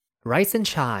Rise and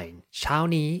Shine เช้า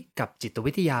นี้กับจิต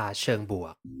วิทยาเชิงบว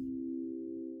ก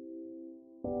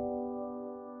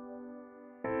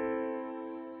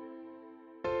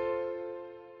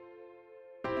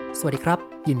สวัสดีครับ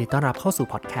ยินดีต้อนรับเข้าสู่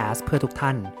พอดแคสต์เพื่อทุกท่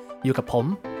านอยู่กับผม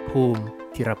ภูมิ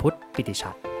ธีรพุทธปิติ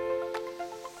ชัด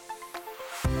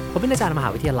ผมเป็นอาจารย์มหา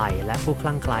วิทยาลัยและผู้ค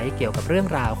ลั่งไคล้เกี่ยวกับเรื่อง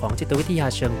ราวของจิตวิทยา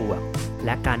เชิงบวกแล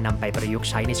ะการนำไปประยุกต์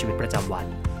ใช้ในชีวิตประจำวัน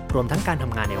รวมทั้งการท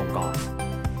ำงานในองค์กร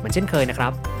เหมือนเช่นเคยนะค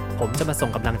รับผมจะมาส่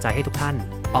งกำลังใจให้ทุกท่าน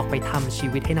ออกไปทำชี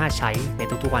วิตให้น่าใช้ใน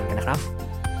ทุกๆวันกันนะครับ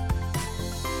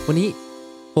วันนี้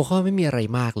หัวข้อไม่มีอะไร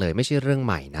มากเลยไม่ใช่เรื่องใ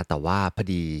หม่นะแต่ว่าพอ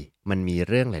ดีมันมี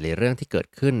เรื่องหลายๆเรื่องที่เกิด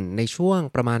ขึ้นในช่วง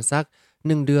ประมาณสัก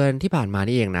1เดือนที่ผ่านมา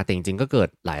นี่เองนะแต่จริงๆก็เกิด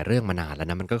หลายเรื่องมานานแล้ว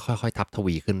นะมันก็ค่อยๆทับท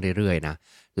วีขึ้นเรื่อยๆนะ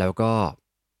แล้วก็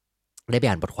ได้ไป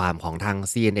อ่านบทความของทาง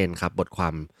CNN ครับบทควา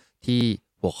มที่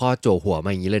หัวข้อโจหัวม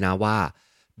าอย่างนี้เลยนะว่า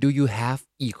Do you have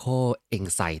eco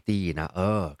anxiety นะ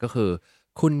ก็คือ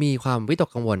คุณมีความวิตก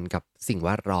กังวลกับสิ่งแว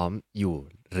ดล้อมอยู่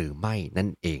หรือไม่นั่น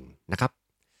เองนะครับ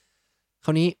คร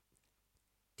าวนี้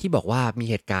ที่บอกว่ามี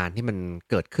เหตุการณ์ที่มัน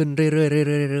เกิดขึ้นเรื่อ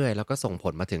ยๆเรื่อยๆแล้วก็ส่งผ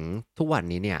ลมาถึงทุกวัน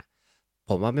นี้เนี่ยผ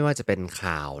มว่าไม่ว่าจะเป็น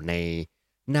ข่าวใน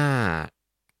หน้า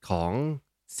ของ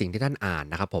สิ่งที่ท่านอ่าน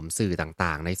นะครับผมสื่อต่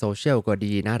างๆในโซเชียลก็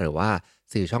ดีนะหรือว่า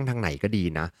สื่อช่องทางไหนก็ดี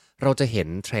นะเราจะเห็น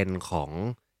เทรนด์ของ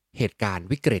เหตุการณ์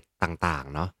วิกฤตต่าง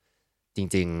ๆเนาะจ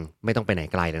ริงๆไม่ต้องไปไหน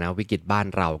ไกลแล้วนะวิกฤตบ้าน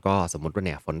เราก็สมมติว่าเ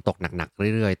นี่ยฝนตกหนัก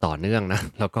ๆเรื่อยๆต่อเนื่องนะ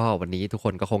แล้วก็วันนี้ทุกค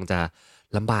นก็คงจะ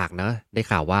ลำบากนะได้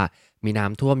ข่าวว่ามีน้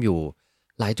ำท่วมอยู่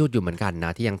หลายจุดอยู่เหมือนกันน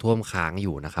ะที่ยังท่วมค้างอ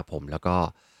ยู่นะครับผมแล้วก็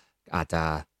อาจจะ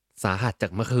สาหัสจา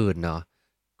กเมื่อคืนเนาะ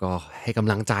ก็ให้ก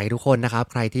ำลังใจทุกคนนะครับ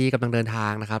ใครที่กำลังเดินทา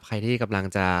งนะครับใครที่กำลัง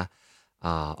จะ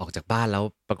ออกจากบ้านแล้ว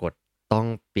ปรากฏต้อง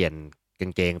เปลี่ยนกา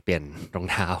งเกงเปลี่ยนรอง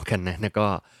เท้ากันนะก็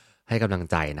ให้กำลัง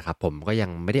ใจนะครับผมก็ยัง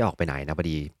ไม่ได้ออกไปไหนนะพอ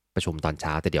ดีประชุมตอนเ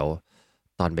ช้าแต่เดี๋ยว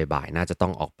ตอนบ่ายๆน่าจะต้อ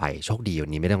งออกไปโชคดีวั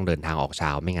นนี้ไม่ต้องเดินทางออกเช้า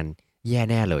ไม่งั้นแย่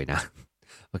แน่เลยนะ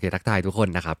โอเคทักทายทุกคน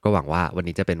นะครับก็หวังว่าวัน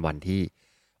นี้จะเป็นวันที่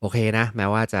โอเคนะแม้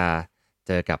ว่าจะเ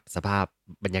จอกับสภาพ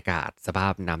บรรยากาศสภา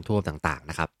พน้ำท่วมต่างๆ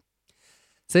นะครับ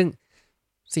ซึ่ง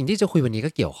สิ่งที่จะคุยวันนี้ก็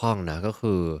เกี่ยวข้องนะก็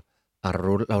คือเ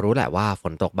รารู้แหละว่าฝ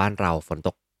นตกบ้านเราฝนต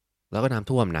กแล้วก็น้ำ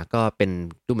ท่วมนะก็เป็น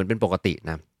ดูเหมือนเป็นปกติ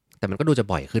นะแต่มันก็ดูจะ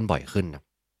บ่อยขึ้นนะ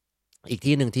อีก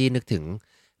ที่หนึ่งที่นึกถึง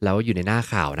แล้วอยู่ในหน้า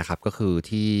ข่าวนะครับก็คือ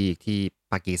ที่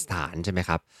ปากีสถานใช่ไหม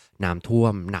ครับน้ำท่ว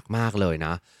มหนักมากเลยน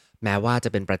ะแม้ว่าจะ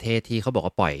เป็นประเทศที่เขาบอก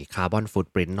ว่าปล่อยคาร์บอนฟุต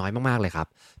ปรินท์น้อยมากๆเลยครับ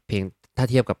เพียงถ้า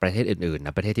เทียบกับประเทศอื่นๆน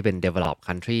ะประเทศที่เป็น develop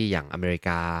country อย่างอเมริก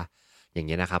าอย่างเ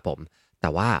งี้ยนะครับผมแต่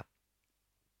ว่า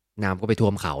น้ำก็ไปท่ว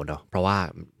มเขาเนาะเพราะว่า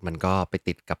มันก็ไป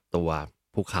ติดกับตัว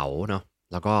ภูเขาเนาะ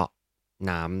แล้วก็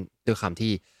น้ำด้วยความ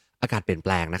ที่อากาศเปลี่ยนแป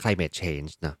ลงนะ climate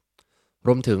change นะ ร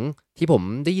วมถึงที่ผม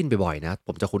ได้ยินบ่อยๆนะผ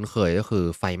มจะคุ้นเคยก็คือ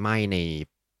ไฟไหม้ใน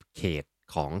เขต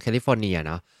ของแคลิฟอร์เนีย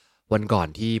เนาะวันก่อน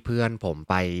ที่เพื่อนผม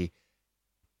ไป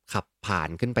ขับผ่าน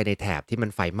ขึ้นไปในแถบที่มัน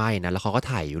ไฟไหม้นะแล้วเขาก็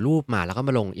ถ่ายรูปมาแล้วก็ม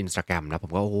าลง Instagram นะผ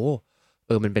มก็โอ้โห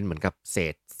มันเป็นเหมือนกับเศ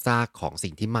ษซากของ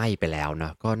สิ่งที่ไหม้ไปแล้วน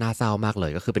ะก็น่าเศร้ามากเล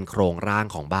ยก็คือเป็นโครงร่าง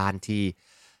ของบ้านที่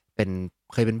เป็น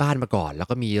เคยเป็นบ้านมาก่อนแล้ว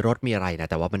ก็มีรถมีอะไรนะ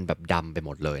แต่ว่ามันแบบดำไปห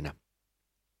มดเลยนะ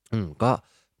ก็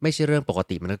ไม่ใช่เรื่องปก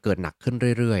ติมันก็เกิดหนักขึ้น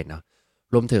เรื่อยๆนะ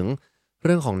รวมถึงเ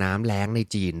รื่องของน้ำแล้งใน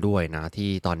จีนด้วยนะที่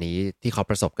ตอนนี้ที่เขา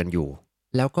ประสบกันอยู่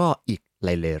แล้วก็อีกหล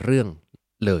ายๆเรื่อง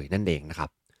เลยนั่นเองนะครับ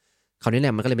คราวนี้เ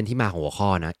นี่ยมันก็เลยเป็นที่มาของหัวข้อ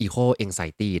นะ Eco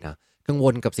Anxiety นะกังว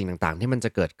ลกับสิ่งต่างๆที่มันจะ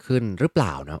เกิดขึ้นหรือเปล่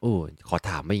านะขอ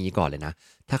ถามมาอย่างนี้ก่อนเลยนะ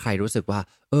ถ้าใครรู้สึกว่า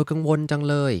กังวลจัง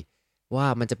เลยว่า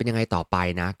มันจะเป็นยังไงต่อไป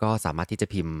นะก็สามารถที่จะ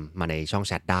พิมพ์มาในช่องแ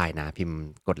ชทได้นะพิมพ์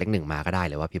กดเลขหนึ่งมาก็ได้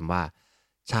หรือว่าพิมพ์ว่า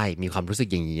ใช่มีความรู้สึก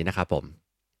อย่างนี้นะครับผม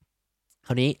ค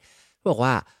ราวนี้บอก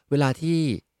ว่าเวลาที่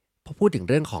พอพูดถึง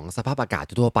เรื่องของสภาพอากาศ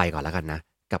ทั่วๆไปก่อนแล้วกันนะ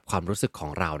กับความรู้สึกขอ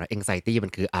งเรานะ anxiety มั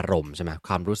นคืออารมณ์ใช่ไหมค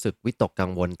วามรู้สึกวิตกกั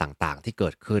งวลต่างๆที่เกิ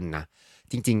ดขึ้นนะ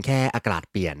จริงๆแค่อากาศ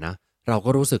เปลี่ยนนะเราก็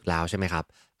รู้สึกแล้วใช่ไหมครับ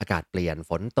อากาศเปลี่ยน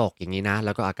ฝนตกอย่างนี้นะแ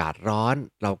ล้วก็อากาศร้อน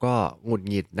เราก็หงุด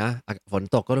หงิดนะฝน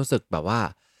ตกก็รู้สึกแบบว่า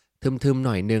ทึมๆห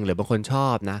น่อยนึงหรือบางคนชอ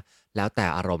บนะแล้วแต่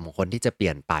อารมณ์ของคนที่จะเปลี่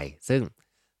ยนไปซึ่ง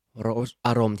อ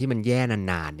ารมณ์ที่มันแย่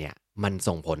นานๆเนี่ยมัน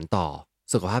ส่งผลต่อ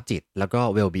สุขภาพจิตแล้วก็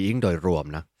well-being โดยรวม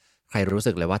นะ ใครรู้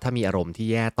สึกเลยว่าถ้ามีอารมณ์ที่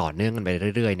แย่ต่อเนื่องกันไป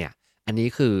เรื่อยๆเนี่ยอันนี้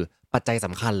คือปัจจัยส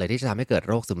ำคัญเลยที่จะทำให้เกิด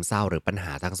โรคซึมเศร้าหรือปัญห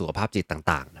าทางสุขภาพจิต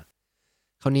ต่างๆนะ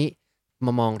คราวนี้ม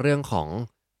ามองเรื่องของ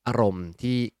อารมณ์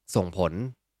ที่ส่งผล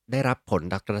ได้รับผล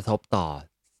กระทบต่อ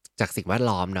จากสิ่งแวด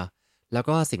ล้อมเนาะแล้ว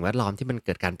ก็สิ่งแวดล้อมที่มันเ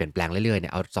กิดการเปลี่ยนแปลงเรื่อยๆเนี่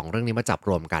ยเอา2เรื่องนี้มาจับ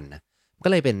รวมกันนะก็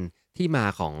เลยเป็นที่มา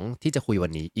ของที่จะคุยวั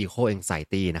นนี้ Eco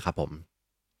Anxiety นะครับผม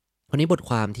วันนี้บท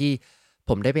ความที่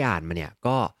ผมได้ไปอ่านมาเนี่ย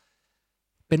ก็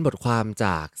เป็นบทความจ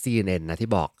าก CNN นะที่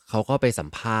บอกเขาก็ไปสัม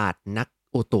ภาษณ์นัก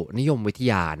อุตุนิยมวิท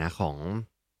ยานะของ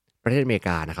ประเทศอเมริก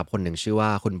านะครับคนหนึ่งชื่อว่า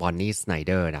คุณบอนนี่สไนเ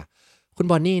ดอร์นะคุ คุ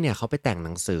ณบอนนี่เนี่ยเขาไปแต่งห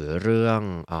นังสือเรื่อง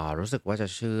รู้สึกว่าจะ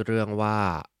ชื่อเรื่องว่า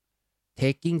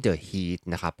Taking the Heat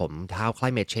นะครับผม How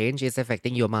Climate Change is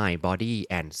Affecting Your Mind, Body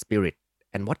and Spirit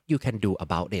and What You Can Do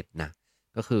About It นะ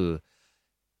ก็คือ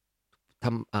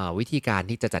วิธีการ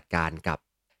ที่จะจัดการกับ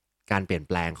การเปลี่ยนแ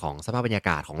ปลงของสภาพบรรยา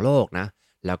กาศของโลกนะ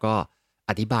แล้วก็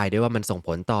อธิบายด้วยว่ามันส่งผ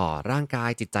ลต่อร่างกาย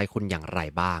จิตใจคุณอย่างไร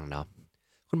บ้างเนาะ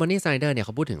คุณบอนนี่ไซเดอร์เนี่ยเข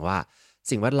าพูดถึงว่า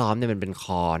สิ่งแวดล้อมเนี่ยมันเป็นค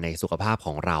อในสุขภาพข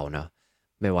องเราเนาะ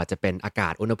ไม่ว่าจะเป็นอากา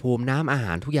ศอุณหภูมิน้ำอาห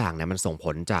ารทุกอย่างเนี่ยมันส่งผ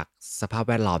ลจากสภาพ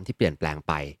แวดล้อมที่เปลี่ยนแปลง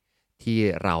ไปที่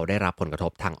เราได้รับผลกระท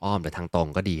บทางอ้อมหรือทางตรง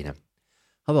ก็ดีนะ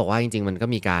เขาบอกว่าจริงๆมันก็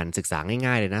มีการศึกษา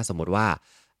ง่ายๆเลยนะสมมุติว่า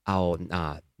เอา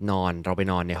เราไป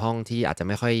นอนในห้องที่อาจจะ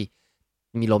ไม่ค่อย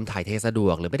มีลมถ่ายเทสะดว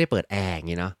กหรือไม่ได้เปิดแอร์อย่าง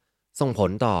งี้เนาะส่งผ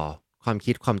ลต่อความ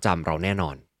คิดความจำเราแน่นอ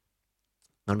น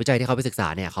งานวิจัยที่เขาไปศึกษา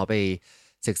เนี่ยเขาไป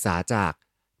ศึกษาจาก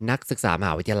นักศึกษามห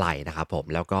าวิทยาลัยนะครับผม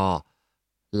แล้วก็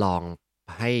ลอง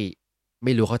ให้ไ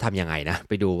ม่รู้เขาทำยังไงนะ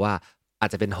ไปดูว่าอาจ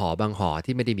จะเป็นหอบางหอ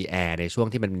ที่ไม่ได้มีแอร์ในช่วง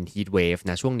ที่มันเป็น heat wave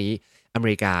นะช่วงนี้อเม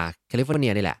ริกาแคลิฟอร์เนี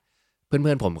ยนี่แหละเ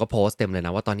พื่อนๆผมก็โพสต์เต็มเลยน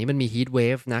ะว่าตอนนี้มันมี heat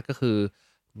wave นะก็คือ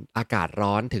อากาศ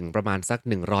ร้อนถึงประมาณสัก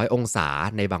100องศา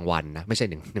ในบางวันนะไม่ใช่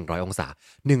100องศา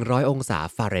100องศา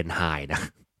ฟาเรนไฮต์นะ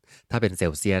ถ้าเป็นเซ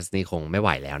ลเซียสนี่คงไม่ไหว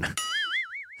แล้วนะ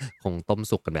คงต้ม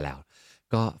สุกกันไปแล้ว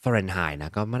ก็ฟาเรนไฮต์นะ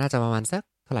ก็น่าจะประมาณสัก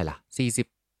เท่าไหร่ล่ะ40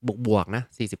บวกๆนะ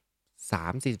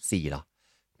43 44เหรอ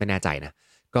ไม่แน่ใจนะ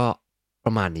ก็ป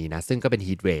ระมาณนี้นะซึ่งก็เป็น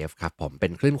heat wave ครับผมเป็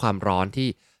นคลื่นความร้อนที่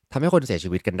ทำให้คนเสียชี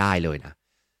วิตกันได้เลยนะ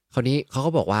คราวนี้เขา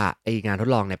ก็บอกว่าไองานทด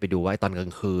ลองเนี่ยไปดูว่าตอนกลา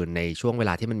งคืนในช่วงเวล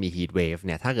าที่มันมี heat wave เ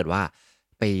นี่ยถ้าเกิดว่า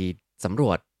ไปสำร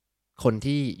วจคน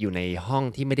ที่อยู่ในห้อง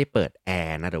ที่ไม่ได้เปิดแอ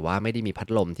ร์นะหรือว่าไม่ได้มีพัด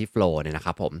ลมที่โฟลว์เนี่ยนะค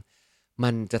รับผมมั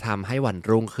นจะทำให้วัน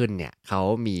รุ่งขึ้นเนี่ยเขา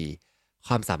มีค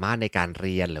วามสามารถในการเ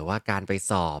รียนหรือว่าการไป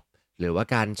สอบหรือว่า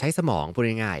การใช้สมองพูด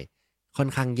ง่ายๆค่อน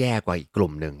ข้างแย่กว่าอีกกลุ่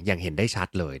มหนึ่งอย่างเห็นได้ชัด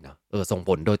เลยเนาะส่งผ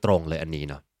ลโดยตรงเลยอันนี้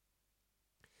เนาะ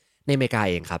ในอเมริกา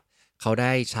เองครับเขาไ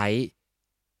ด้ใช้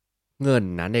เงิน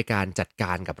นะในการจัดก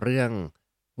ารกับเรื่อง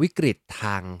วิกฤตท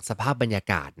างสภาพบรรยา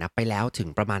กาศนะไปแล้วถึง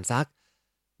ประมาณสัก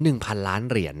 1,000 ล้าน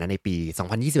เหรียญนะในปี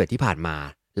 2021 ที่ผ่านมา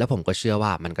แล้วผมก็เชื่อว่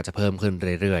ามันก็จะเพิ่มขึ้น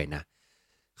เรื่อยๆนะ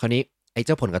คราวนี้ไอ้เ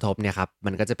จ้าผลกระทบเนี่ยครับ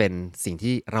มันก็จะเป็นสิ่ง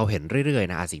ที่เราเห็นเรื่อย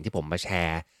ๆนะสิ่งที่ผมมาแช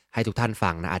ร์ให้ทุกท่านฟั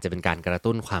งนะอาจจะเป็นการกระ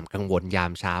ตุ้นความกังวลยา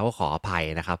มเช้าก็ขออภัย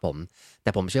นะครับผมแต่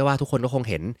ผมเชื่อว่าทุกคนก็คง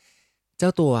เห็นเจ้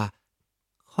าตัว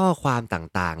ข้อความ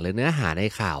ต่างๆหรือเนื้อหาใน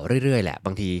ข่าวเรื่อยๆแหละบ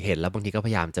างทีเห็นแล้วบางทีก็พ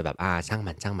ยายามจะแบบช่าง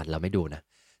มันเราไม่ดูนะ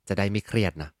จะได้ไม่เครีย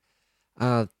ดนะเอ่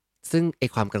อซึ่งไอ้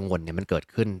ความกังวลเนี่ยมันเกิด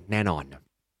ขึ้นแน่นอนนะ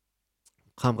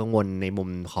ความกังวลในมุม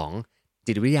ของ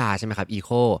จิตวิทยาใช่ไหมครับ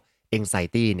Eco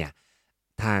Anxiety เนี่ย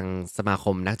ทางสมาค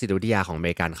มนักจิตวิทยาของอเม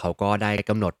ริกันเขาก็ได้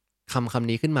กำหนดคำ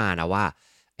นี้ขึ้นมานะว่า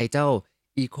ไอ้เจ้า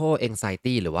Eco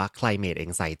Anxiety หรือว่า Climate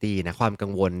Anxiety นะความกั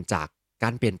งวลจากกา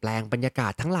รเปลี่ยนแปลงบรรยากา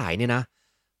ศทั้งหลายเนี่ยนะ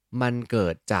มันเกิ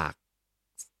ดจาก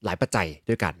หลายปัจจัย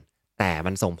ด้วยกันแต่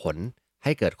มันส่งผลใ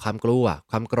ห้เกิดความกลัว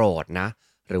ความโกรธนะ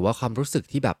หรือว่าความรู้สึก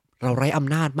ที่แบบเราไร้อ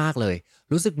ำนาจมากเลย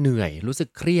รู้สึกเหนื่อยรู้สึก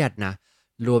เครียดนะ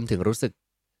รวมถึงรู้สึก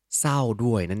เศร้า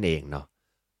ด้วยนั่นเองเนาะ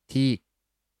ที่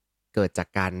เกิดจาก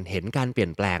การเห็นการเปลี่ย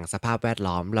นแปลงสภาพแวด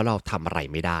ล้อมแล้วเราทำอะไร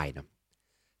ไม่ได้เนาะ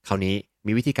คราวนี้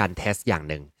มีวิธีการเทสอย่าง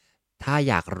หนึ่งถ้า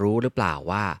อยากรู้หรือเปล่า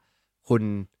ว่าคุณ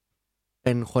เ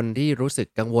ป็นคนที่รู้สึก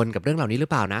กังวลกับเรื่องเหล่านี้หรือ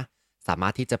เปล่านะสามา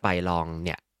รถที่จะไปลองเ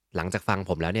นี่ยหลังจากฟัง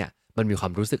ผมแล้วเนี่ยมันมีควา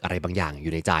มรู้สึกอะไรบางอย่างอ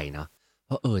ยู่ในใจเนาะ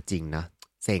ว่าจริงนะ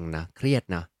เซ็งนะเครียด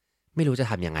นะไม่รู้จะ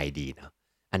ทำยังไงดีเนาะ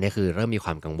อันนี้คือเริ่มมีคว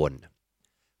ามกังวล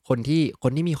คน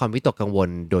ที่มีความวิตกกังวล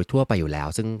โดยทั่วไปอยู่แล้ว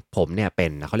ซึ่งผมเนี่ยเป็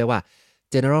นนะเขาเรียกว่า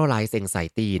generalized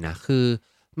anxiety นะคือ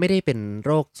ไม่ได้เป็นโ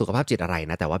รคสุขภาพจิตอะไร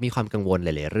นะแต่ว่ามีความกังวลห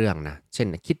ลายๆเรื่องนะเช่น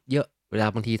คิดเยอะเวลา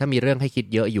บางทีถ้ามีเรื่องให้คิด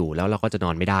เยอะอยู่แล้วเราก็จะน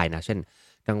อนไม่ได้นะเช่น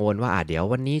กังวลว่าเดี๋ยว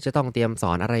วันนี้จะต้องเตรียมส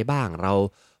อนอะไรบ้างเรา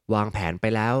วางแผนไป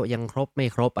แล้วยังครบไม่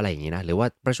ครบอะไรอย่างงี้นะหรือว่า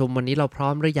ประชุมวันนี้เราพร้อ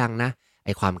มหรือยังนะไอ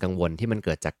ความกังวลที่มันเ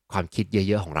กิดจากความคิดเ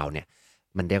ยอะๆของเราเนี่ย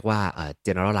มันเรียกว่า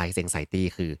generalized anxiety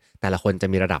คือแต่ละคนจะ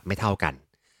มีระดับไม่เท่ากัน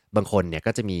บางคนเนี่ย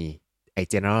ก็จะมีไอ้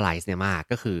generalize เนี่ยมาก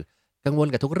ก็คือกังวล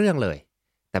กับทุกเรื่องเลย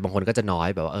แต่บางคนก็จะน้อย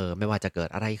แบบว่าไม่ว่าจะเกิด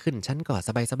อะไรขึ้นฉันก็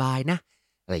สบายๆนะ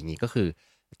อะไรอย่างงี้ก็คือ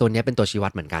ตัวเนี้ยเป็นตัวชี้วั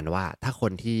ดเหมือนกันว่าถ้าค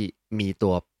นที่มีตั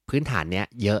วพื้นฐานเนี้ย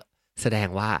เยอะแสดง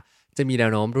ว่าจะมีแน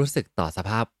วโน้มรู้สึกต่อส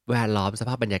ภาพแวดล้อมสภ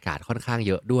าพบรรยากาศค่อนข้างเ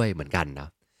ยอะด้วยเหมือนกันเนาะ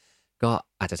ก็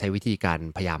อาจจะใช้วิธีการ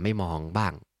พยายามไม่มองบ้า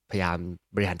งพยายาม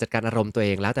บริหารจัดการอารมณ์ตัวเอ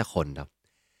งแล้วแต่คนเนาะ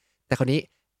แต่คราวนี้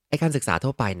ไอ้การศึกษาทั่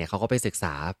วไปเนี่ยเขาก็ไปศึกษ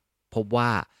าพบว่า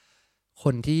ค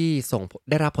นที่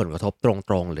ได้รับผลกระทบตร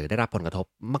งๆหรือได้รับผลกระทบ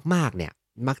มากๆเนี่ย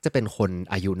มักจะเป็นคน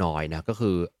อายุน้อยนะก็คื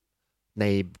อใน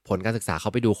ผลการศึกษาเขา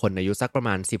ไปดูคนอายุสักประม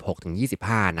าณ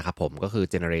16-25นะครับผมก็คือ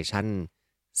Generation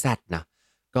Z นะ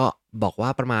ก็บอกว่า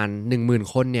ประมาณ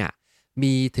 10,000 คนเนี่ย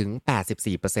มีถึง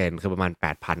 84% คือประมาณ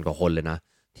 8,000 กว่าคนเลยนะ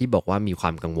ที่บอกว่ามีคว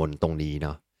ามกังวลตรงนี้เน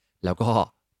าะแล้วก็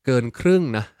เกินครึ่ง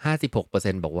นะ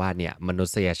56%บอกว่าเนี่ยมนุ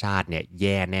ษยชาติเนี่ยแ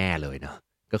ย่แน่เลยเนาะ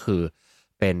ก็คือ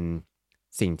เป็น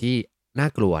สิ่งที่น่า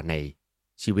กลัวใน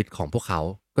ชีวิตของพวกเขา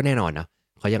ก็แน่นอนนะ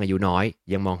เขายังอายุน้อย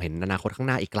ยังมองเห็นอนาคตข้างห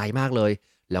น้าอีกไกลมากเลย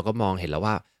แล้วก็มองเห็นแล้ว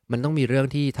ว่ามันต้องมีเรื่อง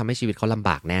ที่ทำให้ชีวิตเขาลำบ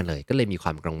ากแน่เลยก็เลยมีคว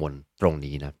ามกังวลตรง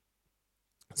นี้นะ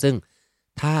ซึ่ง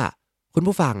ถ้าคุณ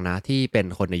ผู้ฟังนะที่เป็น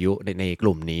คนอายุในก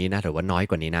ลุ่มนี้นะหรือว่าน้อย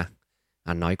กว่านี้นะ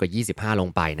น้อยกว่า25ลง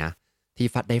ไปนะที่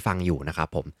ได้ฟังอยู่นะครับ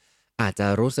ผมอาจจะ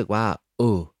รู้สึกว่า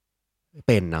เ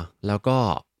ป็นเนาะแล้วก็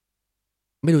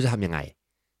ไม่รู้จะทำยังไง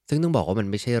ซึ่งต้องบอกว่ามัน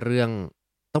ไม่ใช่เรื่อง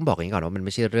ต้องบอกอย่างนี้ก่อนว่ามันไ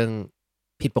ม่ใช่เรื่อง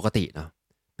ผิดปกติเนาะ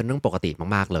เป็นเรื่องปกติ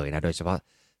มากๆเลยนะโดยเฉพาะ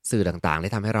สื่อต่างๆ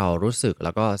ที่ทำให้เรารู้สึกแ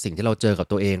ล้วก็สิ่งที่เราเจอกับ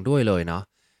ตัวเองด้วยเลยเนาะ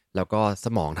แล้วก็ส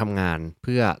มองทำงานเ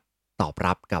พื่อตอบ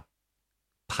รับกับ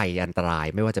ภัยอันตราย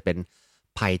ไม่ว่าจะเป็น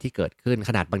ภัยที่เกิดขึ้น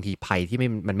ขนาดบางทีภัยที่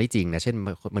มันไม่จริงนะเช่น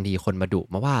บางทีคนมาดุ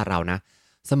มาว่าเรานะ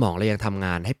สมองเรายังทำง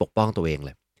านให้ปกป้องตัวเองเล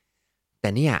ยแต่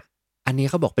เนี่ยอันนี้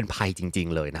เขาบอกเป็นภัยจริง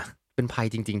ๆเลยนะเป็นภัย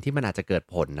จริงๆที่มันอาจจะเกิด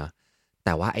ผลนะแ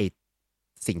ต่ว่าไอ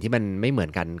สิ่งที่มันไม่เหมือ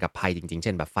นกันกับภัยจริงๆเ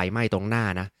ช่นแบบไฟไหม้ตรงหน้า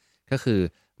นะก็คือ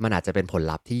มันอาจจะเป็นผล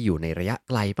ลัพธ์ที่อยู่ในระยะ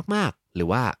ไกลมากๆหรือ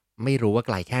ว่าไม่รู้ว่าไ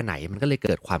กลแค่ไหนมันก็เลยเ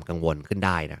กิดความกังวลขึ้นไ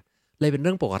ด้นะเลยเป็นเ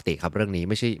รื่องปกติครับเรื่องนี้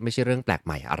ไม่ใช่เรื่องแปลกใ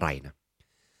หม่อะไรนะ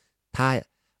ถ้า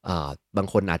บาง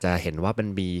คนอาจจะเห็นว่ามัน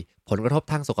มีผลกระทบ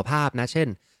ทางสุขภาพนะเช่น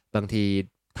บางที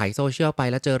ไถโซเชียลไป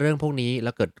แล้วเจอเรื่องพวกนี้แล้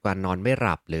วเกิดการนอนไม่ห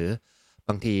ลับหรือบ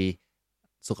างที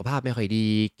สุขภาพไม่ค่อยดี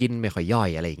กินไม่ค่อยย่อย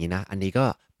อะไรอย่างนี้นะอันนี้ก็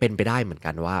เป็นไปได้เหมือน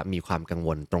กันว่ามีความกังว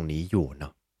ลตรงนี้อยู่เนา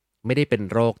ะไม่ได้เป็น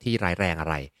โรคที่ร้ายแรงอะ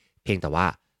ไรเพียงแต่ว่า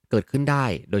เกิดขึ้นได้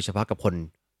โดยเฉพาะกับคน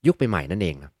ยุคใหม่ๆนั่นเอ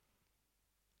งนะ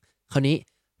คราวนี้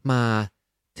มา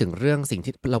ถึงเรื่องสิ่ง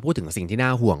ที่เราพูดถึงสิ่งที่น่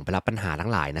าห่วงไปแล้วปัญหาทั้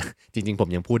งหลายนะจริงๆผม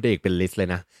ยังพูดได้อีกเป็นลิสต์เลย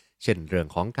นะเช่นเรื่อง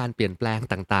ของการเปลี่ยนแปลง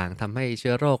ต่างๆทำให้เ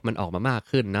ชื้อโรคมันออกมามาก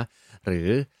ขึ้นนะหรือ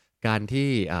การที่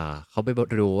เขาไป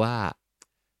รู้ว่า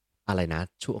อะไรนะ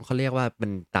ช่วงเขาเรียกว่ามั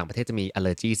นต่างประเทศจะมี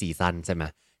allergy season ใช่ไหม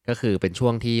ก็คือเป็นช่ว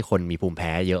งที่คนมีภูมิแ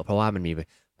พ้เยอะเพราะว่ามันมี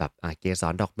แบบเกส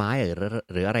รดอกไม้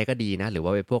หรืออะไรก็ดีนะหรือว่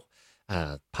าเป็นพวก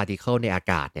particle ในอา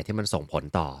กาศเนี่ยที่มันส่งผล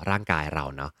ต่อร่างกายเรา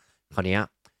เนาะคราวเนี้ย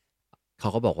เขา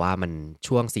ก็บอกว่ามัน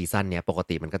ช่วงซีซันเนี้ยปก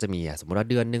ติมันก็จะมีสมมุติว่า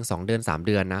เดือนหนึ่ง2 เดือน 3 เ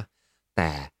ดือนนะแต่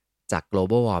จาก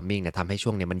global warming เนี่ยทำให้ช่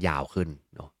วงเนี้ยมันยาวขึ้น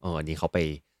เนาะอันนี้เขา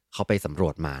ไปสำรว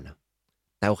จมานะ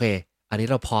แต่โอเคอันนี้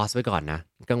เรา pause ไว้ก่อนนะ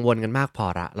กังวลกันมากพอ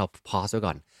ละเรา pause ไว้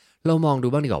ก่อนเรามองดู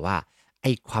บ้างดีกว่าว่าไอ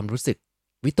ความรู้สึก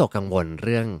วิตกกังวลเ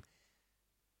รื่อง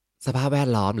สภาพแวด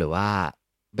ล้อมหรือว่า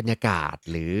บรรยากาศ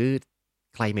หรือ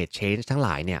climate change ทั้งหล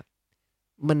ายเนี่ย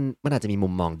มันอาจจะมีมุ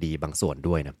มมองดีบางส่วน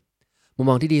ด้วยนะมุม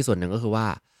มองที่ดีส่วนหนึ่งก็คือว่า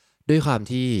ด้วยความ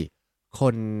ที่ค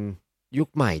นยุค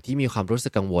ใหม่ที่มีความรู้สึ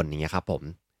กกังวลอย่างเงี้ยครับผม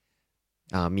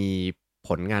มีผ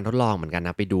ลงานทดลองเหมือนกันน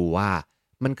ะไปดูว่า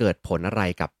มันเกิดผลอะไร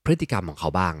กับพฤติกรรมของเขา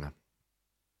บ้างนะ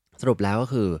สรุปแล้วก็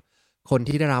คือคน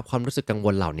ที่ได้รับความรู้สึกกังว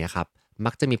ลเหล่านี้ครับ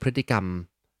มักจะมีพฤติกรรม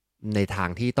ในทาง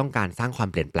ที่ต้องการสร้างความ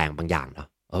เปลี่ยนแปลงบางอย่างเนาะ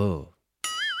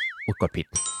อุ๊ยกดผิด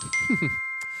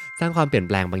สร้างความเปลี่ยนแ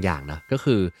ปลงบางอย่างนะก็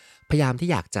คือพยายามที่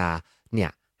อยากจะเนี่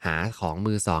ยหาของ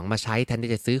มือสองมาใช้แทน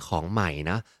ที่จะซื้อของใหม่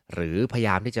นะหรือพยาย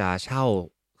ามที่จะเช่า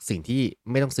สิ่งที่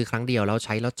ไม่ต้องซื้อครั้งเดียวแล้วใ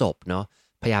ช้แล้วจบเนาะ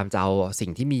พยายามจะเอาสิ่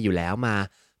งที่มีอยู่แล้วมา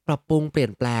ปรับปรุงเปลี่ย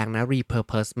นแปลงนะ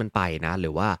repurpose มันไปนะหรื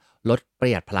อว่าลดปร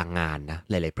ะหยัดพลังงานนะ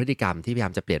หลายๆพฤติกรรมที่พยายา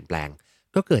มจะเปลี่ยนแปลง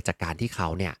ก็เกิดจากการที่เขา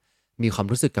เนี่ยมีความ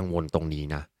รู้สึกกังวลตรงนี้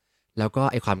นะแล้วก็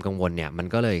ไอความกังวลเนี่ยมัน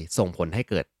ก็เลยส่งผลให้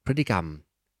เกิดพฤติกรรม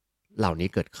เหล่านี้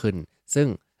เกิดขึ้นซึ่ง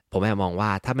ผมแอบมองว่า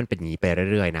ถ้ามันเป็นอย่างนี้ไป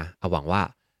เรื่อยๆนะเอาหวังว่า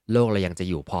โลกเรายังจะ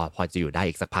อยู่พอจะอยู่ได้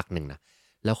อีกสักพักหนึ่งนะ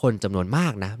แล้วคนจำนวนมา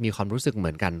กนะมีความรู้สึกเหมื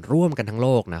อนกันร่วมกันทั้งโล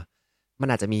กนะมัน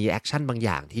อาจจะมีแอคชั่นบางอ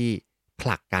ย่างที่ผ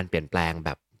ลักการเปลี่ยนแปลงแบ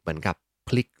บเหมือนกับพ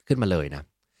ลิกขึ้นมาเลยนะ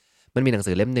มันมีหนัง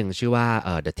สือเล่มหนึ่งชื่อว่า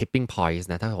The Tipping Points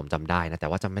นะถ้าผมจำได้นะแต่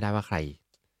ว่าจำไม่ได้ว่าใคร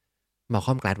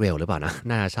Malcolm Gladwell หรือเปล่านะ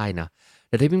น่าจะใช่นะ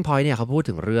The Tipping Point เนี่ยเขาพูด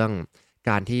ถึงเรื่อง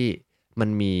การที่มัน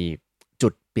มีจุ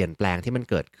ดเปลี่ยนแปลงที่มัน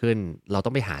เกิดขึ้นเราต้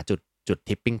องไปหาจุด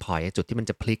tipping point จุดที่มัน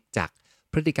จะพลิกจาก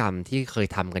พฤติกรรมที่เคย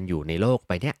ทำกันอยู่ในโลกไ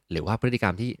ปเนี่ยหรือว่าพฤติกร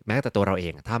รมที่แม้แต่ตัวเราเอ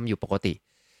งทำอยู่ปกติ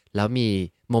แล้วมี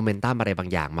โมเมนตัมอะไรบาง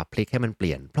อย่างมาพลิกให้มันเป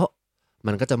ลี่ยนเพราะ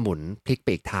มันก็จะหมุนพลิกไป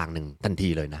อีกทางหนึ่งทันที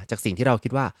เลยนะจากสิ่งที่เราคิ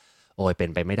ดว่าโอ้ยเป็น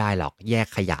ไปไม่ได้หรอกแยก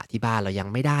ขยะที่บ้านเรายัง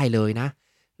ไม่ได้เลยนะ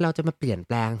เราจะมาเปลี่ยนแ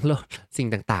ปลงโลกสิ่ง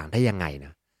ต่างๆได้ยังไงน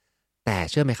ะแต่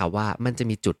เชื่อไหมครับว่ามันจะ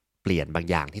มีจุดเปลี่ยนบาง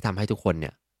อย่างที่ทำให้ทุกคนเนี่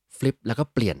ยฟลิปแล้วก็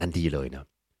เปลี่ยนทันทีเลยนะ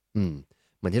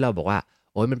เหมือนที่เราบอกว่า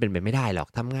โอ๊ยมันเป็นไปไม่ได้หรอก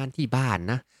ทำงานที่บ้าน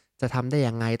นะจะทำได้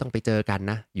ยังไงต้องไปเจอกัน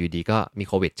นะอยู่ดีก็มี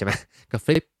โควิดใช่ไหมก็ฟ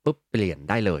ลิปปุ๊บเปลี่ยน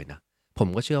ได้เลยนะผม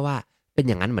ก็เชื่อว่าเป็น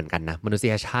อย่างนั้นเหมือนกันนะมนุษ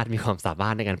ยชาติมีความสามา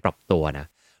รถในการปรับตัวนะ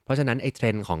เพราะฉะนั้นไอ้เทร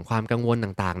นด์ของความกังวล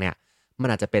ต่างๆเนี่ย มัน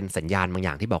อาจจะเป็นสัญญาณบางอ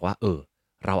ย่างที่บอกว่า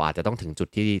เราอาจจะต้องถึงจุด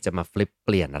ที่จะมาฟลิปเป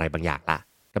ลี่ยนอะไรบางอย่างละ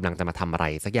กำลังจะมาทำอะไร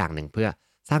สักอย่างหนึ่งเพื่อ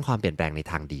สร้างความเปลี่ยนแปลงใน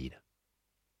ทางดีนะ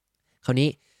คราวนี้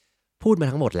พูดมา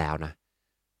ทั้งหมดแล้วนะ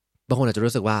บางคนอาจจะ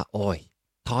รู้สึกว่าโอ้ย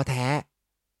ท้อแท้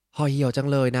ห่อเหี่ยวจัง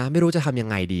เลยนะไม่รู้จะทำยัง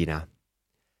ไงดีนะ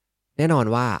แน่นอน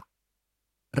ว่า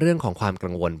เรื่องของความกั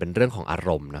งวลเป็นเรื่องของอาร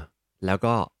มณ์นะแล้ว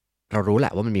ก็เรารู้แหล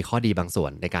ะว่ามันมีข้อดีบางส่ว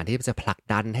นในการที่จะผลัก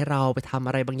ดันให้เราไปทำอ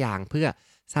ะไรบางอย่างเพื่อ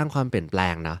สร้างความเปลี่ยนแปล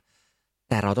งนะ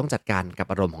แต่เราต้องจัดการกับ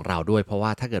อารมณ์ของเราด้วยเพราะว่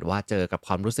าถ้าเกิดว่าเจอกับค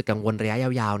วามรู้สึกกังวลระยะย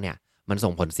าวๆเนี่ยมันส่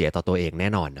งผลเสียต่อตัวเองแน่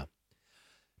นอนนะ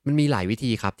มันมีหลายวิ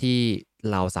ธีครับที่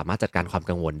เราสามารถจัดการความ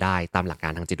กังวลได้ตามหลักกา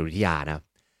รทางจิตวิทยานะ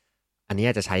อันนี้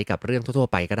อาจจะใช้กับเรื่องทั่ว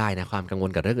ๆไปก็ได้นะความกังวล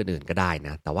กับเรื่องอื่นๆก็ได้น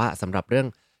ะแต่ว่าสำหรับเรื่อง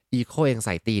Eco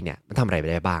Anxiety เนี่ยมันทำอะไรไป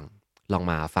ได้บ้างลอง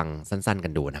มาฟังสั้นๆกั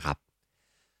นดูนะครับ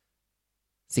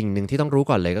สิ่งหนึ่งที่ต้องรู้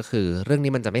ก่อนเลยก็คือเรื่อง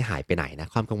นี้มันจะไม่หายไปไหนนะ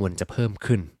ความกังวลจะเพิ่ม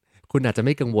ขึ้นคุณอาจจะไ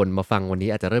ม่กังวลมาฟังวันนี้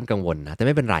อาจจะเริ่มกังวลนะแต่ไ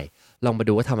ม่เป็นไรลองมา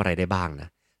ดูว่าทำอะไรได้บ้างนะ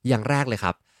อย่างแรกเลยค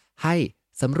รับให้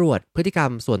สำรวจพฤติกรร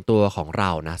มส่วนตัวของเรา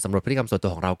นะสำรวจพฤติกรรมส่วนตั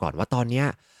วของเราก่อนว่าตอนเนี้ย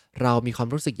เรามีความ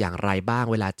รู้สึกอย่างไรบ้าง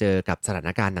เวลาเจอกับสถาน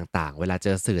การณ์ต่างๆเวลาเจ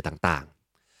อสื่อต่าง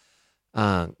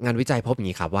ๆงานวิจัยพบอย่าง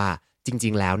นี้ครับว่าจริ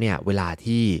งๆแล้วเนี่ยเวลา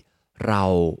ที่เรา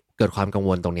เกิดความกังว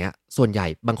ลตรงเนี้ยส่วนใหญ่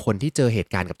บางคนที่เจอเห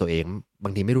ตุการณ์กับตัวเองบา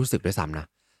งทีไม่รู้สึกด้วยซ้ำนะ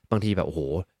บางทีแบบโอ้โห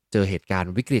เจอเหตุการ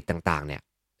ณ์วิกฤตต่างๆเนี่ย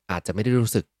อาจจะไม่ได้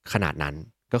รู้สึกขนาดนั้น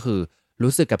ก็คือ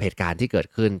รู้สึกกับเหตุการณ์ที่เกิด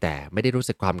ขึ้นแต่ไม่ได้รู้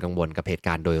สึกความกังวลกับเหตุก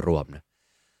ารณ์โดยรวมนะ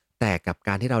แต่กับก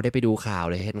ารที่เราได้ไปดูข่าว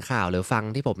หรือเห็นข่าวหรือฟัง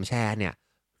ที่ผมแชร์เนี่ย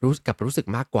รู้สึก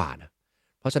มากกว่านะ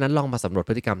เพราะฉะนั้นลองมาสำรวจ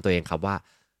พฤติกรรมตัวเองครับว่า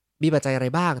มีปัจจัยอะไร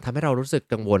บ้างทำให้เรารู้สึก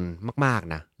กังวลมาก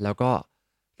ๆนะแล้วก็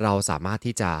เราสามารถ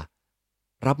ที่จะ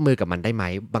รับมือกับมันได้ไหม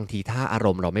บางทีถ้าอาร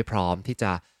มณ์เราไม่พร้อมที่จ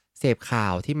ะเสพข่า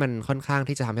วที่มันค่อนข้าง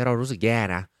ที่จะทำให้เรารู้สึกแย่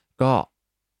นะ ก็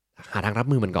หาทางรับ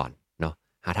มือมันก่อนเนาะ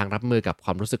หาทางรับมือกับคว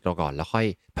ามรู้สึกเราก่อนแล้วค่อย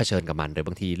เผชิญกับมันหรือบ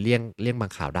างทีเลี่ยงบา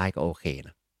งข่าวได้ก็โอเคน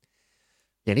ะ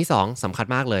อย่างที่2สำคัญ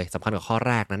มากเลยสำคัญกว่าข้อ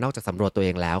แรกนะนอกจากสำรวจตัวเอ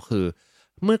งแล้วคือ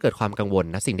เมื่อเกิดความกังวล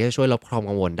นะสิ่งที่จะช่วยลดความ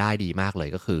กังวลได้ดีมากเลย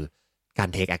ก็คือการ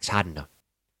take action เนาะ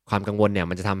ความกังวลเนี่ย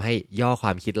มันจะทำให้ย่อคว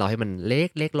ามคิดเราให้มันเ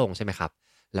ล็กลงใช่ไหมครับ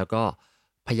แล้วก็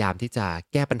พยายามที่จะ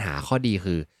แก้ปัญหาข้อดี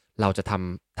คือเราจะ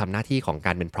ทำหน้าที่ของก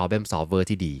ารเป็น problem solver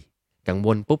ที่ดี กังว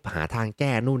ลปุ๊บหาทางแ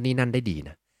ก้นู่นนี่นั่นได้ดีน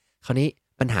ะคราวนี้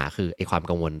ปัญหาคือไอ้ความ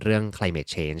กังวลเรื่อง climate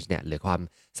change เนี่ยหรือความ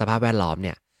สภาพแวดล้อมเ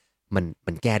นี่ย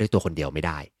มันแก้ด้วยตัวคนเดียวไม่ไ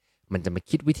ด้มันจะมา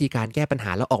คิดวิธีการแก้ปัญห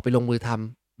าแล้วออกไปลงมือท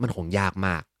ำมันคงยากม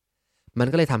ากมัน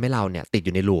ก็เลยทำให้เราเนี่ยติดอ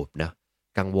ยู่ในลูปนะ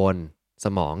กังวลส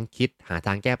มองคิดหาท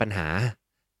างแก้ปัญหา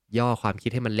ย่อความคิ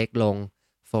ดให้มันเล็กลง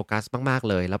โฟกัสมากๆ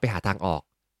เลยแล้วไปหาทางออก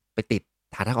ไปติด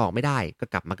หาทางออกไม่ได้ก็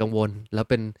กลับมากังวลแล้ว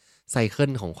เป็นไซเคิ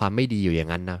ลของความไม่ดีอยู่อย่าง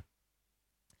นั้นนะ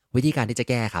วิธีการที่จะ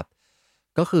แก้ครับ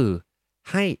ก็คือ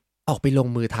ให้ออกไปลง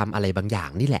มือทำอะไรบางอย่าง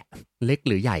นี่แหละเล็ก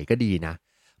หรือใหญ่ก็ดีนะ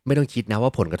ไม่ต้องคิดนะว่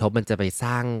าผลกระทบมันจะไปส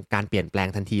ร้างการเปลี่ยนแปลง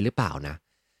ทันทีหรือเปล่านะ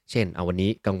เช่นเอาวันนี้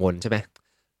กังวลใช่ไหม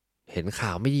เห็นข่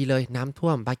าวไม่ดีเลยน้ำท่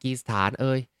วมปากีสถาน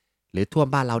หรือท่วม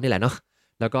บ้านเรานี่แหละเนาะ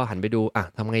แล้วก็หันไปดู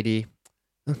ทำไงดี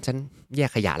ฉันแยก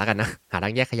ขยะแล้วกันนะหาทา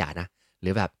งแยกขยะนะหรื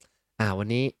อแบบวัน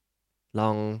นี้ลอ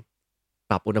ง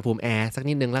ปรับอุณหภูมิแอร์สัก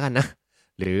นิดนึงแล้วกันนะ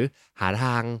หรือหาท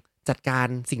าง จัดการ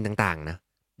สิ่งต่างๆนะ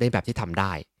ในแบบที่ทำไ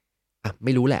ด้ไ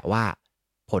ม่รู้แหละว่า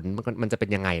ผลมันจะเป็น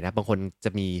ยังไงนะบางคนจะ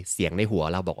มีเสียงในหัว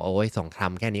เราบอกโอ้ย2ค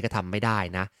ำแค่นี้ก็ทำไม่ได้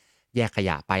นะแยกข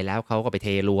ยะไปแล้วเขาก็ไปเท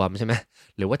รวมใช่ไหม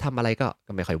หรือว่าทำอะไรก็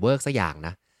ไม่ค่อยเวิร์กสักอย่างน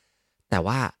ะแต่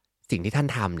ว่าสิ่งที่ท่าน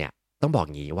ทำเนี่ยต้องบอก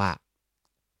งี้ว่า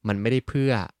มันไม่ได้เพื่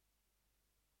อ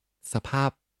สภาพ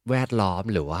แวดล้อม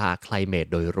หรือว่า climate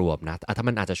โดยรวมนะถ้า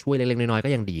มันอาจจะช่วยเล็กๆน้อยๆก็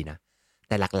ยังดีนะแ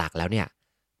ต่หลักๆแล้วเนี่ย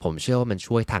ผมเชื่อว่ามัน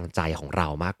ช่วยทางใจของเรา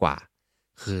มากกว่า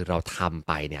คือเราทำไ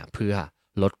ปเนี่ยเพื่อ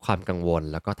ลดความกังวล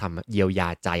แล้วก็ทำเยียวยา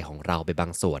ใจของเราไปบา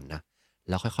งส่วนนะ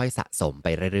แล้วค่อยๆสะสมไป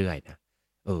เรื่อยๆนะ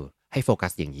ให้โฟกั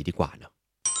สอย่างนี้ดีกว่าเนาะ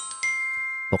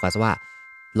โฟกัสว่า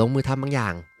ลงมือทำบางอย่า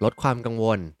งลดความกังว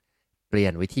ลเปลี่ย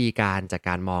นวิธีการจากก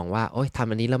ารมองว่าโอ๊ยทำ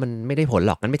อันนี้แล้วมันไม่ได้ผลห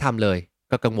รอกงั้นไม่ทำเลย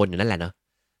ก็กังวลอยู่นั่นแหละเนาะ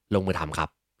ลงมือทำครับ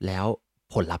แล้ว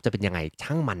ผลลัพธ์จะเป็นยังไง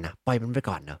ช่างมันนะปล่อยมันไป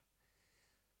ก่อนเนาะ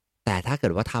แต่ถ้าเกิ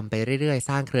ดว่าทำไปเรื่อยๆ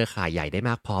สร้างเครือข่ายใหญ่ได้ม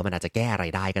ากพอมันอาจจะแก้อะไร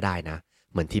ได้ก็ได้นะ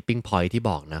เหมือน tipping point ที่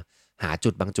บอกนะหาจุ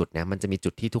ดบางจุดเนี่ยมันจะมีจุ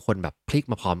ดที่ทุกคนแบบพลิก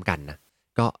มาพร้อมกันนะ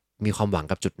ก็มีความหวัง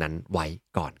กับจุดนั้นไว้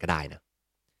ก่อนก็ได้นะ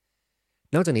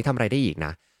นอกจากนี้ทำอะไรได้อีกน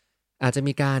ะอาจจะ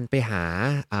มีการไปหา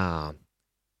อ่า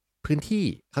พื้นที่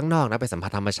ข้างนอกนะไปสัมผั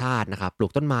สธรรมชาตินะครับปลู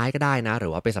กต้นไม้ก็ได้นะหรื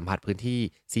อว่าไปสัมผัสพื้นที่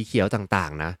สีเขียวต่า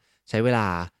งๆนะใช้เวลา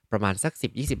ประมาณสัก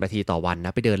10-20 นาทีต่อวันน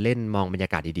ะไปเดินเล่นมองบรรยา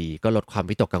กาศดีๆก็ลดความ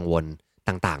วิตกกังวล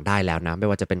ต่างๆได้แล้วนะไม่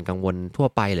ว่าจะเป็นกังวลทั่ว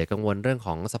ไปหรือกังวลเรื่องข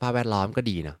องสภาพแวดล้อมก็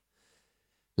ดีนะ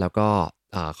แล้วก็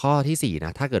ข้อที่4น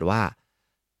ะถ้าเกิดว่า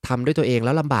ท ำด้วยตัวเองแ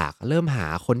ล้วลำบากเริ่มหา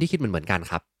คนที่คิดเหมือนกัน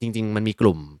ครับจริงๆมันมีก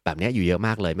ลุ่มแบบนี้อยู่เยอะม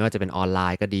ากเลยไม่ว่าจะเป็นออนไล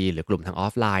น์ก็ดีหรือกลุ่มทางออ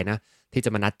ฟไลน์นะที่จ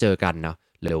ะมานัดเจอกันเนาะ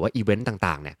หรือว่าอีเวนต์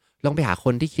ต่างๆเนี่ยลองไปหาค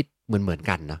นที่คิดเหมือน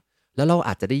กันเนาะแล้วเราอ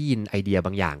าจจะได้ยินไอเดียบ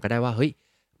างอย่างก็ได้ว่าเฮ้ย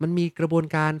มันมีกระบวน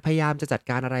การพยายามจะจัด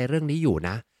การอะไรเรื่องนี้อยู่น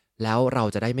ะแล้วเรา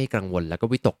จะได้ไม่กังวลแล้วก็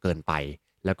วิตกเกินไป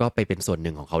แล้วก็ไปเป็นส่วนห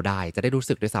นึ่งของเขาได้จะได้รู้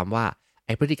สึกด้วยซ้ำว่าไอ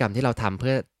พฤติกรรมที่เราทำเ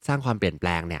พื่อสร้างความเปลี่ยนแปล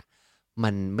งเนี่ยมั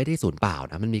นไม่ได้สูญเปล่า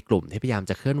นะมันมีกลุ่มที่พยายาม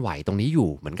จะเคลื่อนไหวตรงนี้อยู่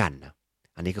เหมือนกันนะ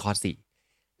อันนี้คือข้อ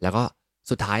4แล้วก็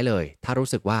สุดท้ายเลยถ้ารู้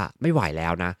สึกว่าไม่ไหวแล้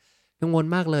วนะกังวล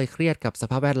มากเลยเครียดกับส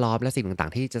ภาพแวดล้อมและสิ่งต่า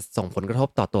งๆที่จะส่งผลกระทบ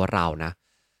ต่อตัวเรานะ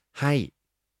ให้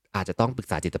อาจจะต้องปรึก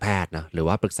ษาจิตแพทย์นะหรือ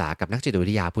ว่าปรึกษากับนักจิตวิ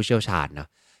ทยาผู้เชี่ยวชาญนะ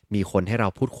มีคนให้เรา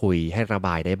พูดคุยให้ระบ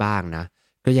ายได้บ้างนะ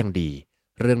ก็ยังดี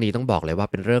เรื่องนี้ต้องบอกเลยว่า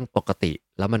เป็นเรื่องปกติ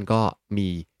แล้วมันก็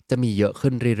จะมีเยอะ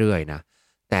ขึ้นเรื่อยๆนะ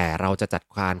แต่เราจะจัด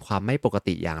การความไม่ปก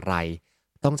ติอย่างไร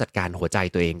ต้องจัดการหัวใจ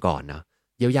ตัวเองก่อนนะ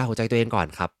เยียวยาหัวใจตัวเองก่อน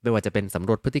ครับไม่ว่าจะเป็นสำ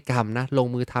รวจพฤติกรรมนะลง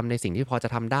มือทำในสิ่งที่พอจะ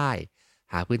ทำได้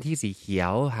หาพื้นที่สีเขีย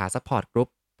วหาซัพพอร์ตกรุ๊ป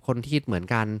คนที่คิดเหมือน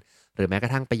กันหรือแม้กร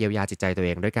ะทั่งไปเยียวยาจิตใจตัวเอ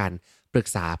งด้วยการปรึก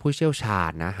ษาผู้เชี่ยวชา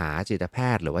ญนะหาจิตแพ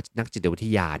ทย์หรือว่านักจิตวิท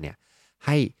ยาเนี่ยใ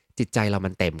ห้จิตใจเรามั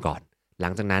นเต็มก่อนหลั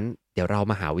งจากนั้นเดี๋ยวเรา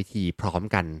มาหาวิธีพร้อม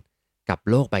กันกับ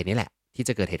โลกใบนี้แหละที่จ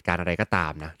ะเกิดเหตุการณ์อะไรก็ตา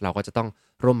มนะเราก็จะต้อง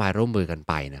ร่วมไม้ร่วมมือกัน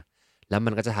ไปนะแล้วมั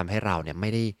นก็จะทำให้เราเนี่ยไม่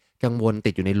ได้กังวล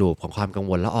ติดอยู่ในลูปของความกัง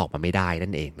วลแล้วออกมาไม่ได้นั่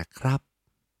นเองนะครับ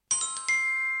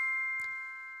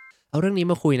เอาเรื่องนี้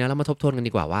มาคุยนะแล้วมาทบทวนกัน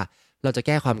ดีกว่าว่าเราจะแ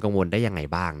ก้ความกังวลได้ยังไง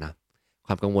บ้างนะค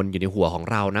วามกังวลอยู่ในหัวของ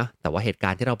เรานะแต่ว่าเหตุกา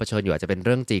รณ์ที่เราเผชิญอยู่อาจจะเป็นเ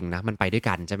รื่องจริงนะมันไปด้วย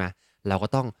กันใช่ไหมเราก็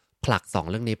ต้องผลัก2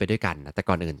เรื่องนี้ไปด้วยกันนะแต่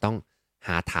ก่อนอื่นต้องห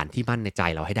าฐานที่มั่นในใจ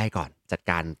เราให้ได้ก่อนจัด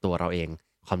การตัวเราเอง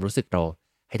ความรู้สึกเรา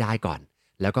ให้ได้ก่อน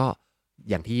แล้วก็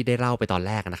อย่างที่ได้เล่าไปตอน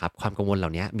แรกนะครับความกังวลเหล่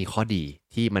านี้มีข้อดี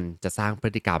ที่มันจะสร้างพฤ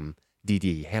ติกรรม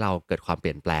ดีๆให้เราเกิดความเป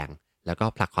ลี่ยนแปลงแล้วก็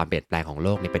ผลักความเปลี่ยนแปลงของโล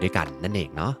กนี้ไปด้วยกันนั่นเอง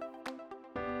เนาะ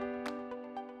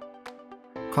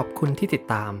ขอบคุณที่ติด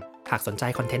ตามหากสนใจ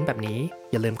คอนเทนต์แบบนี้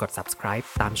อย่าลืมกด subscribe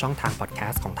ตามช่องทาง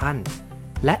podcast ของท่าน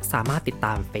และสามารถติดต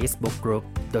าม Facebook Group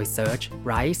โดย search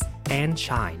Rise and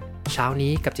Shine เช้า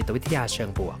นี้กับจิตวิทยาเชิง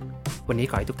บวกวันนี้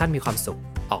ขอให้ทุกท่านมีความสุข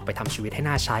ออกไปทำชีวิตให้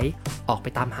น่าใช้ออกไป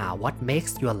ตามหา what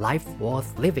makes your life worth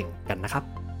living กันนะครับ